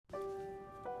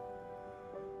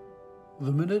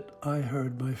The minute I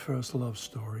heard my first love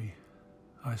story,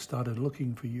 I started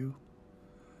looking for you,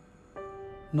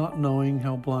 not knowing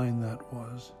how blind that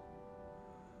was.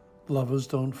 Lovers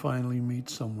don't finally meet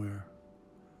somewhere.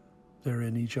 They're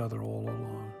in each other all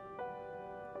along.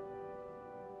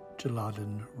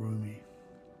 Jalaluddin Rumi.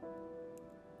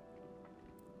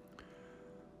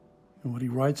 And what he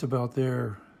writes about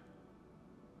there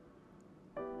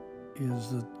is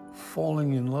that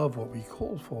falling in love, what we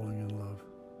call falling in love,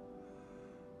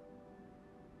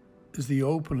 is the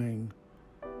opening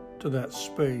to that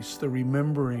space, the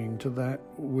remembering to that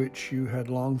which you had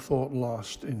long thought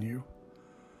lost in you,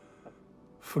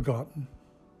 forgotten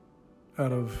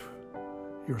out of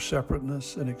your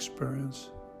separateness and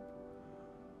experience,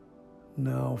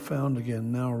 now found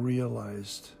again, now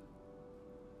realized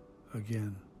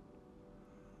again.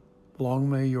 Long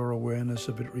may your awareness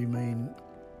of it remain,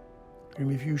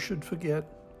 and if you should forget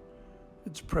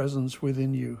its presence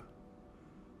within you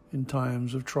in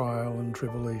times of trial and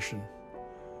tribulation,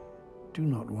 do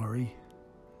not worry.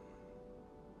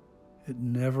 It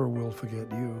never will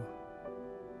forget you.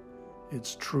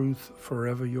 Its truth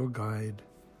forever your guide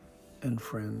and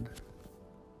friend.